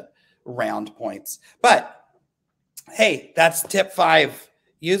to round points. But hey, that's tip 5.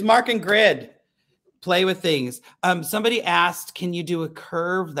 Use mark and grid. Play with things. Somebody asked, can you do a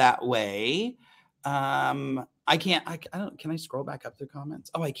curve that way? I can't. I don't. Can I scroll back up to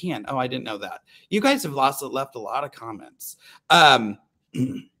comments? Oh, I can. Oh, I didn't know that. You guys have left a lot of comments.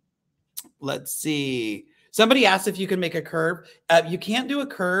 Let's see. Somebody asked if you can make a curve. You can't do a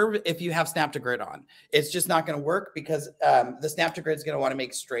curve if you have Snap to Grid on. It's just not going to work because the Snap to Grid is going to want to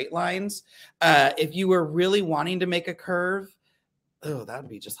make straight lines. If you were really wanting to make a curve, oh, that would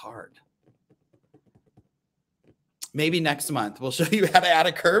be just hard. Maybe next month we'll show you how to add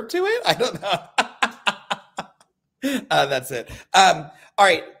a curve to it. I don't know. That's it. All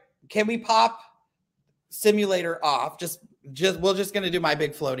right. Can we pop simulator off? We're just going to do my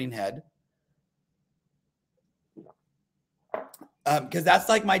big floating head. Because that's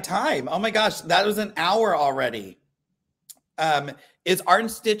like my time. Oh my gosh, that was an hour already. Is Art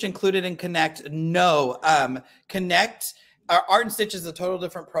and Stitch included in Connect? No. Connect, Art and Stitch is a total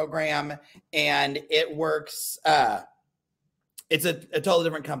different program, and it works. It's a totally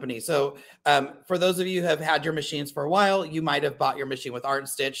different company. So for those of you who have had your machines for a while, you might have bought your machine with Art and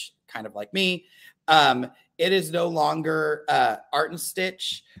Stitch, kind of like me. It is no longer Art and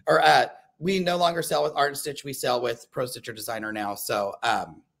Stitch, or we no longer sell with Art and Stitch. We sell with Pro Stitcher Designer now. So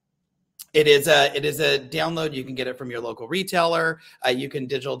it is a download. You can get it from your local retailer. You can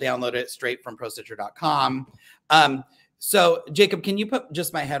digital download it straight from prostitcher.com. So Jacob, can you put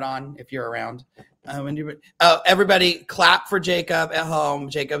just my head on if you're around? Everybody clap for Jacob at home.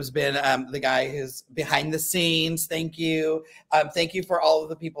 Jacob's been the guy who's behind the scenes. Thank you. Thank you for all of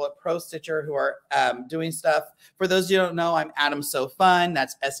the people at Pro Stitcher who are doing stuff. For those you don't know, I'm Adam So Fun.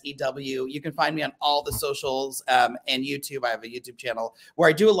 That's SEW. You can find me on all the socials and YouTube. I have a YouTube channel where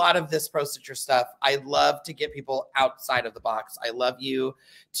I do a lot of this Pro Stitcher stuff. I love to get people outside of the box. I love you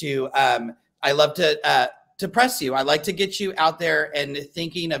to press you. I like to get you out there and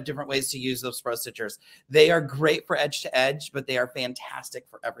thinking of different ways to use those Pro Stitchers. They are great for edge to edge, but they are fantastic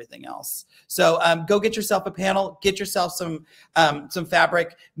for everything else. So go get yourself a panel, get yourself some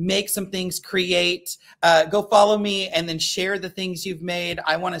fabric, make some things, create, go follow me and then share the things you've made.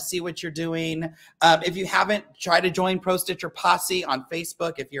 I want to see what you're doing. If you haven't, try to join Pro Stitcher Posse on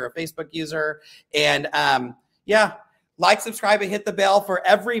Facebook if you're a Facebook user. And yeah, like, subscribe, and hit the bell for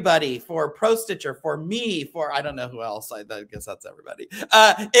everybody, for Pro Stitcher, for me, for I don't know who else. I guess that's everybody.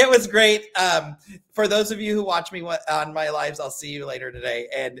 It was great. For those of you who watch me on my lives, I'll see you later today.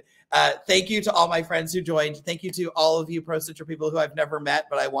 And thank you to all my friends who joined. Thank you to all of you Pro Stitcher people who I've never met,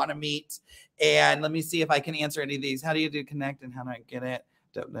 but I want to meet. And let me see if I can answer any of these. How do you do connect and how do I get it?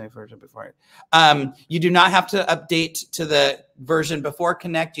 Don't know version before it. You do not have to update to the version before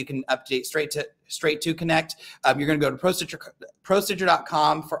Connect. You can update straight to Connect. You're going to go to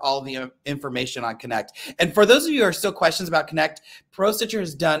ProStitcher.com for all the information on Connect. And for those of you who are still questions about Connect, ProStitcher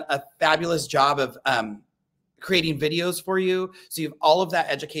has done a fabulous job of creating videos for you. So you have all of that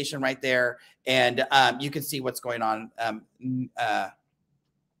education right there, and you can see what's going on.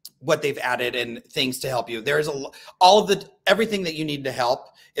 What they've added and things to help you. There's everything that you need to help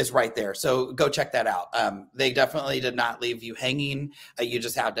is right there. So go check that out. They definitely did not leave you hanging. You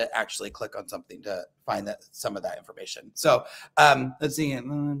just have to actually click on something to find some of that information. So let's see.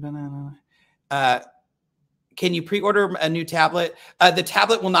 Can you pre-order a new tablet? The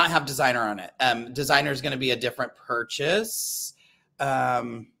tablet will not have Designer on it. Designer is going to be a different purchase.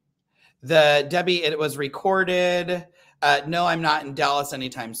 Debbie, it was recorded. No, I'm not in Dallas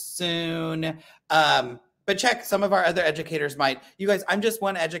anytime soon. But check, some of our other educators might. You guys, I'm just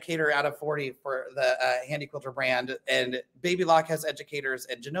one educator out of 40 for the Handy Quilter brand, and Baby Lock has educators,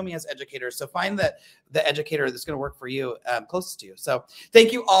 and Janome has educators. So find the educator that's going to work for you, closest to you. So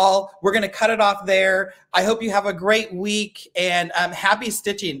thank you all. We're going to cut it off there. I hope you have a great week, and happy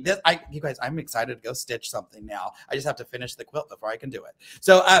stitching. You guys, I'm excited to go stitch something now. I just have to finish the quilt before I can do it.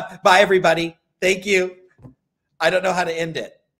 So bye, everybody. Thank you. I don't know how to end it.